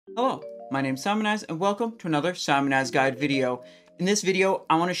Hello, my name's Simonaz and welcome to another Simonaz Guide video. In this video,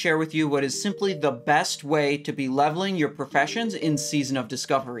 I want to share with you what is simply the best way to be leveling your professions in Season of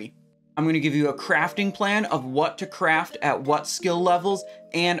Discovery. I'm going to give you a crafting plan of what to craft at what skill levels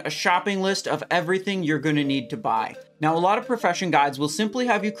and a shopping list of everything you're going to need to buy. Now, a lot of profession guides will simply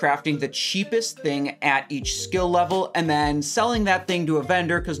have you crafting the cheapest thing at each skill level and then selling that thing to a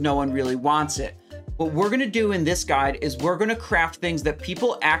vendor because no one really wants it. What we're going to do in this guide is we're going to craft things that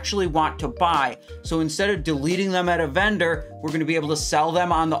people actually want to buy. So instead of deleting them at a vendor, we're going to be able to sell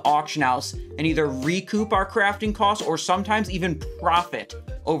them on the auction house and either recoup our crafting costs or sometimes even profit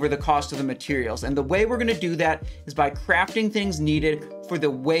over the cost of the materials. And the way we're going to do that is by crafting things needed for the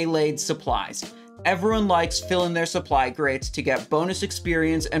Waylaid supplies. Everyone likes filling their supply crates to get bonus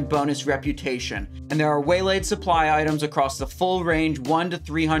experience and bonus reputation. And there are Waylaid supply items across the full range, 1 to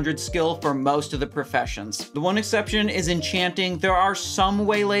 300 skill for most of the professions. The one exception is enchanting. There are some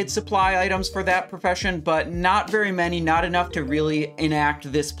Waylaid supply items for that profession, but not very many, not enough to really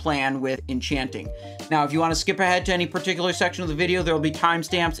enact this plan with enchanting. Now, if you want to skip ahead to any particular section of the video, there will be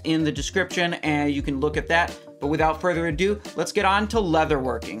timestamps in the description and you can look at that. But without further ado, let's get on to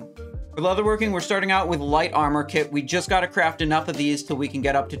leatherworking. For leatherworking, we're starting out with light armor kit. We just got to craft enough of these till we can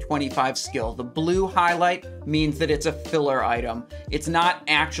get up to 25 skill. The blue highlight means that it's a filler item. It's not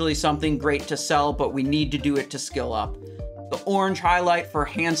actually something great to sell, but we need to do it to skill up. The orange highlight for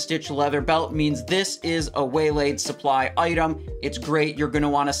hand-stitched leather belt means this is a Waylaid supply item. It's great. You're going to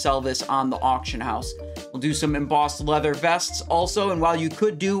want to sell this on the auction house. We'll do some embossed leather vests also, and while you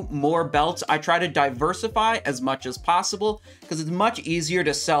could do more belts, I try to diversify as much as possible because it's much easier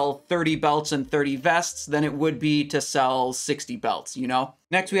to sell 30 belts and 30 vests than it would be to sell 60 belts, you know?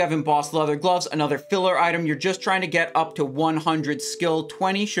 Next, we have embossed leather gloves, another filler item. You're just trying to get up to 100 skill.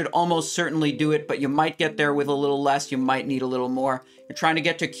 20 should almost certainly do it, but you might get there with a little less. You might need a little more. You're trying to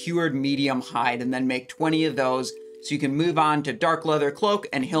get to cured medium hide and then make 20 of those so you can move on to dark leather cloak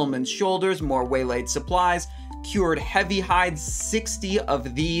and Hillman's shoulders, more Waylaid supplies. Cured heavy hide, 60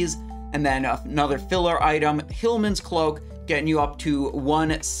 of these, and then another filler item, Hillman's cloak, getting you up to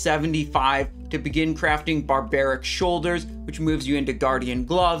 175 to begin crafting barbaric shoulders, which moves you into guardian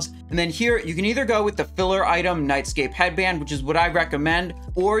gloves. And then here, you can either go with the filler item Nightscape headband, which is what I recommend,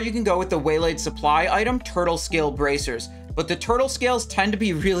 or you can go with the Waylaid supply item turtle scale bracers. But the turtle scales tend to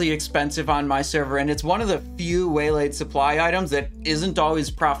be really expensive on my server, and it's one of the few Waylaid supply items that isn't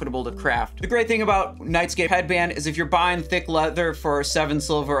always profitable to craft. The great thing about Nightscape headband is if you're buying thick leather for 7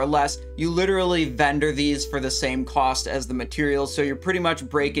 silver or less, you literally vendor these for the same cost as the materials, so you're pretty much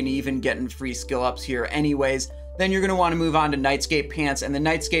breaking even getting free skill ups here anyways. Then you're going to want to move on to Nightscape pants, and the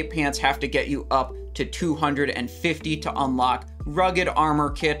Nightscape pants have to get you up to 250 to unlock rugged armor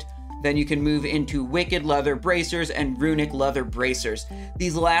kit. Then you can move into wicked leather bracers and runic leather bracers.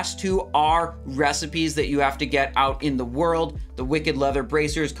 These last two are recipes that you have to get out in the world. The wicked leather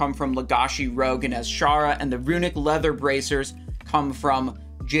bracers come from Legashi Rogue and Azshara, and the runic leather bracers come from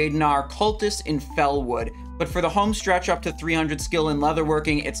Jadenar Cultist in Fellwood. But for the home stretch up to 300 skill in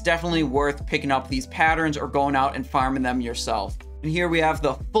leatherworking, it's definitely worth picking up these patterns or going out and farming them yourself. And here we have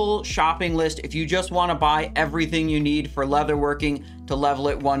the full shopping list. If you just want to buy everything you need for leatherworking to level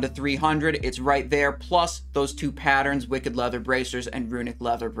it 1 to 300, it's right there, plus those two patterns, wicked leather bracers and runic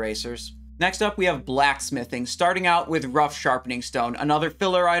leather bracers. Next up, we have blacksmithing, starting out with rough sharpening stone. Another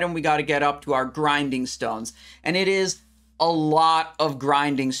filler item, we got to get up to our grinding stones. And it is a lot of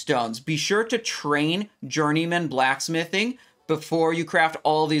grinding stones. Be sure to train journeyman blacksmithing before you craft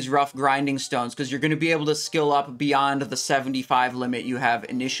all these rough grinding stones, because you're going to be able to skill up beyond the 75 limit you have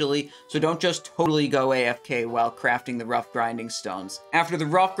initially. So don't just totally go AFK while crafting the rough grinding stones. After the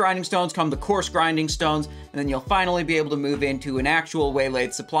rough grinding stones come the coarse grinding stones, and then you'll finally be able to move into an actual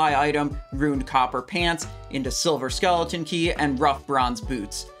Waylaid supply item, runed copper pants, into silver skeleton key, and rough bronze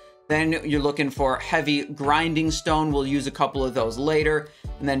boots. Then you're looking for heavy grinding stone. We'll use a couple of those later.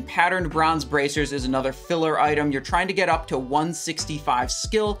 And then patterned bronze bracers is another filler item. You're trying to get up to 165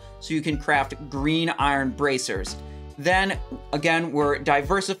 skill so you can craft green iron bracers. Then, again, we're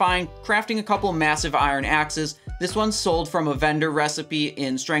diversifying, crafting a couple massive iron axes. This one's sold from a vendor recipe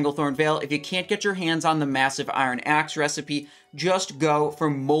in Stranglethorn Vale. If you can't get your hands on the massive iron axe recipe, just go for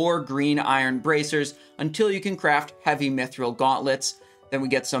more green iron bracers until you can craft heavy mithril gauntlets. Then we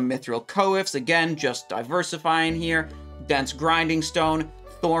get some mithril coifs, again, just diversifying here. Dense grinding stone.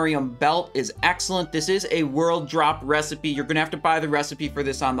 Thorium belt is excellent. This is a world drop recipe. You're going to have to buy the recipe for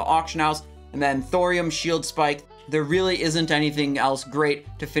this on the auction house. And then thorium shield spike, There really isn't anything else great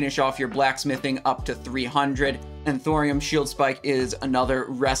to finish off your blacksmithing up to 300, and thorium shield spike is another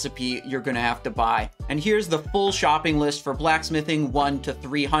recipe you're gonna have to buy. And here's the full shopping list for blacksmithing 1 to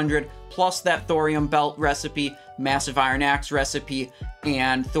 300, plus that thorium belt recipe, massive iron axe recipe,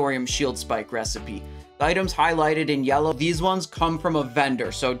 and thorium shield spike recipe. The items highlighted in yellow, these ones come from a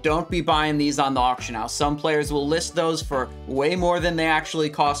vendor, so don't be buying these on the auction house. Some players will list those for way more than they actually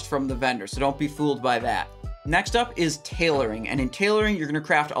cost from the vendor, so don't be fooled by that. Next up is tailoring, and in tailoring, you're gonna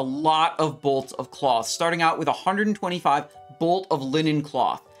craft a lot of bolts of cloth, starting out with 125 bolt of linen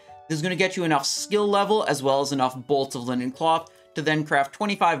cloth. This is gonna get you enough skill level as well as enough bolts of linen cloth to then craft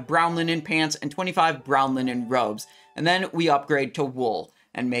 25 brown linen pants and 25 brown linen robes. And then we upgrade to wool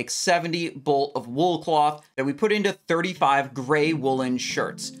and make 70 bolt of wool cloth that we put into 35 gray woolen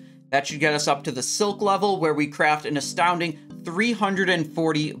shirts. That should get us up to the silk level, where we craft an astounding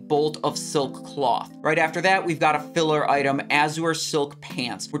 340 bolt of silk cloth. Right after that, we've got a filler item, Azure silk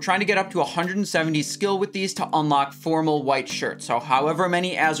pants. We're trying to get up to 170 skill with these to unlock formal white shirts. So however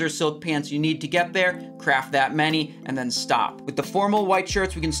many Azure silk pants you need to get there, craft that many and then stop. With the formal white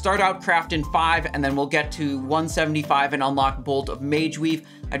shirts, we can start out crafting 5 and then we'll get to 175 and unlock bolt of mage weave.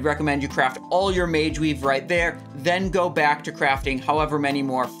 I'd recommend you craft all your mage weave right there, then go back to crafting however many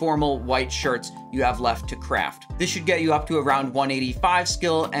more formal white shirts you have left to craft. This should get you up to around 185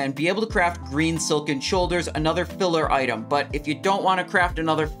 skill and be able to craft green silken shoulders, another filler item. But if you don't want to craft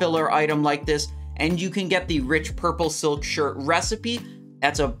another filler item like this, and you can get the rich purple silk shirt recipe,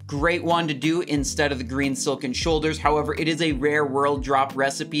 that's a great one to do instead of the green silken shoulders. However, it is a rare world drop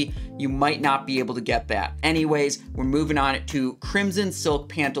recipe. You might not be able to get that. Anyways, we're moving on to crimson silk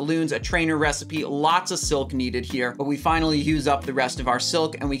pantaloons, a trainer recipe. Lots of silk needed here, but we finally use up the rest of our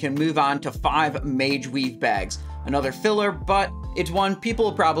silk and we can move on to 5 mage weave bags. Another filler, but it's one people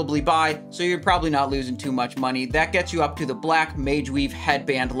will probably buy, so you're probably not losing too much money. That gets you up to the black mage weave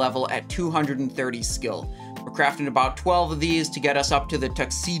headband level at 230 skill. We're crafting about 12 of these to get us up to the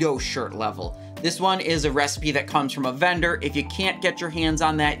tuxedo shirt level. This one is a recipe that comes from a vendor. If you can't get your hands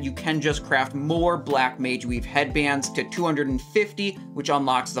on that, you can just craft more black mage weave headbands to 250, which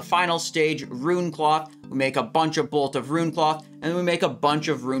unlocks the final stage, rune cloth. We make a bunch of bolt of rune cloth, and then we make a bunch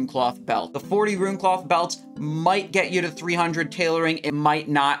of rune cloth belts. The 40 rune cloth belts might get you to 300 tailoring, it might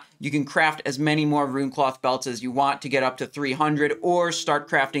not. You can craft as many more rune cloth belts as you want to get up to 300, or start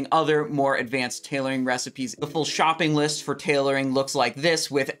crafting other more advanced tailoring recipes. The full shopping list for tailoring looks like this,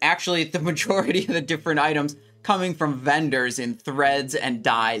 with actually the majority of the different items coming from vendors in threads and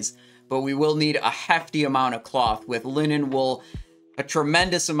dyes. But we will need a hefty amount of cloth with linen, wool, a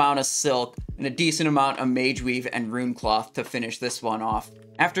tremendous amount of silk, and a decent amount of mage weave and rune cloth to finish this one off.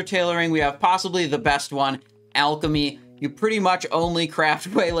 After tailoring, we have possibly the best one, alchemy. You pretty much only craft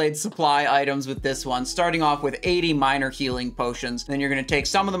Waylaid supply items with this one, starting off with 80 minor healing potions. Then you're going to take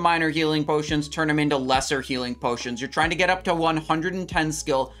some of the minor healing potions, turn them into lesser healing potions. You're trying to get up to 110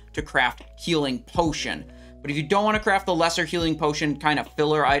 skill to craft healing potion. But if you don't want to craft the lesser healing potion kind of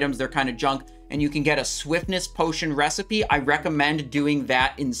filler items, they're kind of junk, and you can get a swiftness potion recipe, I recommend doing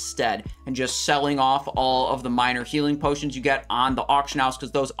that instead and just selling off all of the minor healing potions you get on the auction house,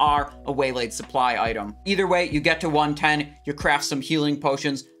 because those are a Waylaid supply item. Either way, you get to 110, you craft some healing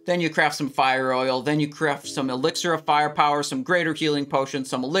potions, then you craft some fire oil, then you craft some elixir of firepower, some greater healing potions,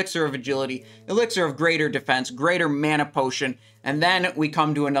 some elixir of agility, elixir of greater defense, greater mana potion, and then we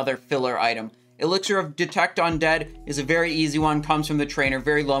come to another filler item. Elixir of Detect Undead is a very easy one, comes from the trainer,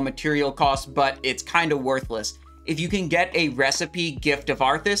 very low material cost, but it's kind of worthless. If you can get a recipe Gift of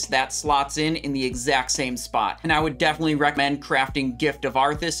Arthas, that slots in the exact same spot. And I would definitely recommend crafting Gift of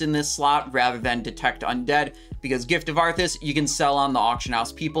Arthas in this slot rather than Detect Undead, because Gift of Arthas you can sell on the auction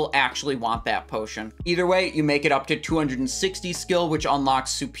house. People actually want that potion. Either way, you make it up to 260 skill, which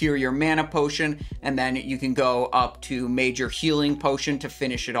unlocks Superior Mana Potion, and then you can go up to Major Healing Potion to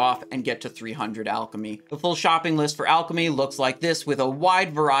finish it off and get to 300 Alchemy. The full shopping list for Alchemy looks like this, with a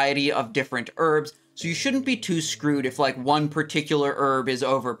wide variety of different herbs. So you shouldn't be too screwed if like one particular herb is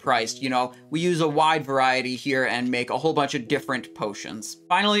overpriced. You know, we use a wide variety here and make a whole bunch of different potions.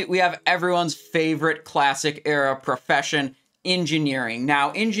 Finally, we have everyone's favorite classic era profession, engineering.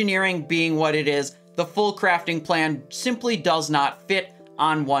 Now, engineering being what it is, the full crafting plan simply does not fit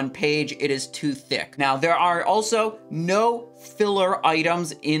on one page. It is too thick. Now, there are also no filler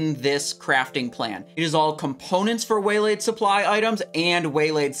items in this crafting plan. It is all components for Waylaid supply items and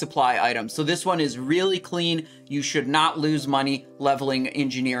Waylaid supply items. So this one is really clean. You should not lose money leveling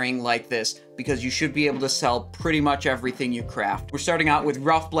engineering like this, because you should be able to sell pretty much everything you craft. We're starting out with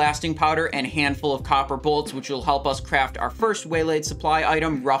rough blasting powder and handful of copper bolts, which will help us craft our first Waylaid supply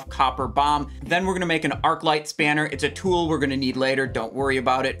item, rough copper bomb. Then we're gonna make an arc light spanner. It's a tool we're gonna need later, don't worry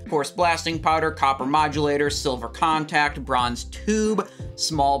about it. Coarse blasting powder, copper modulator, silver contact, bronze tube,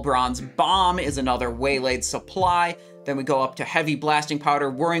 small bronze bomb is another Waylaid supply. Then we go up to heavy blasting powder,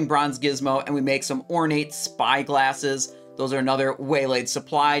 whirring bronze gizmo, and we make some ornate spy glasses. Those are another Waylaid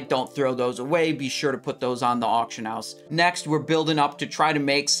supply. Don't throw those away. Be sure to put those on the auction house. Next, we're building up to try to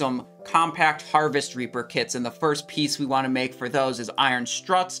make some compact harvest reaper kits. And the first piece we want to make for those is iron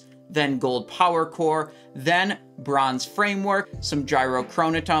struts, then gold power core, then bronze framework, some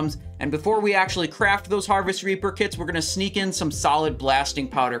gyrochronotums. And before we actually craft those harvest reaper kits, we're gonna sneak in some solid blasting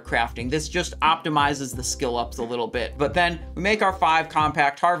powder crafting. This just optimizes the skill ups a little bit. But then we make our 5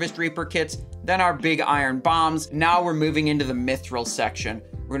 compact harvest reaper kits, then our big iron bombs. Now we're moving into the mithril section.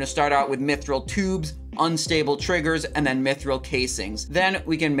 We're gonna start out with mithril tubes, unstable triggers, and then mithril casings. Then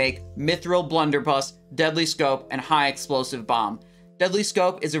we can make mithril blunderbuss, deadly scope, and high explosive bomb. Deadly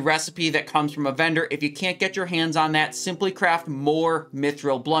Scope is a recipe that comes from a vendor. If you can't get your hands on that, simply craft more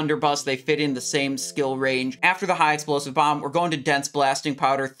Mithril Blunderbuss. They fit in the same skill range. After the High Explosive Bomb, we're going to Dense Blasting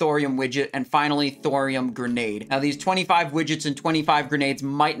Powder, Thorium Widget, and finally Thorium Grenade. Now these 25 widgets and 25 grenades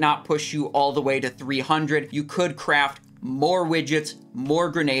might not push you all the way to 300. You could craft more widgets, more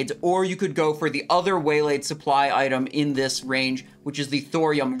grenades, or you could go for the other Waylaid supply item in this range, which is the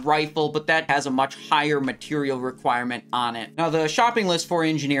thorium rifle, but that has a much higher material requirement on it. Now the shopping list for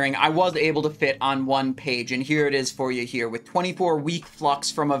engineering, I was able to fit on one page, and here it is for you here, with 24 weak flux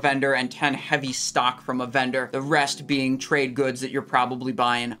from a vendor and 10 heavy stock from a vendor, the rest being trade goods that you're probably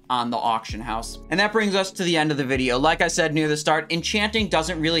buying on the auction house. And that brings us to the end of the video. Like I said near the start, enchanting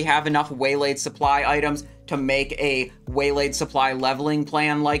doesn't really have enough Waylaid supply items to make a Waylaid supply leveling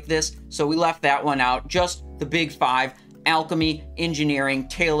plan like this, so we left that one out. Just the big 5: alchemy, engineering,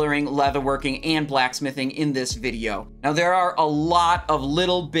 tailoring, leatherworking, and blacksmithing in this video. Now there are a lot of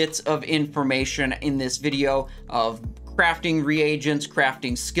little bits of information in this video of crafting reagents,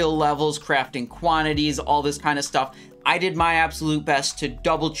 crafting skill levels, crafting quantities, all this kind of stuff. I did my absolute best to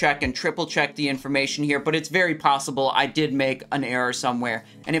double check and triple check the information here, but it's very possible I did make an error somewhere.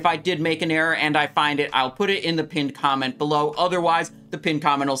 And if I did make an error and I find it, I'll put it in the pinned comment below. Otherwise, the pinned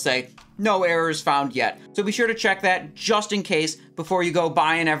comment will say, no errors found yet. So be sure to check that just in case before you go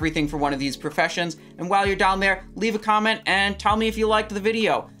buying everything for one of these professions. And while you're down there, leave a comment and tell me if you liked the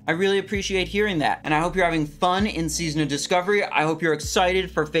video. I really appreciate hearing that. And I hope you're having fun in Season of Discovery. I hope you're excited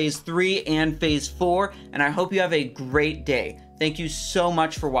for Phase 3 and Phase 4. And I hope you have a great day. Thank you so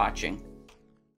much for watching.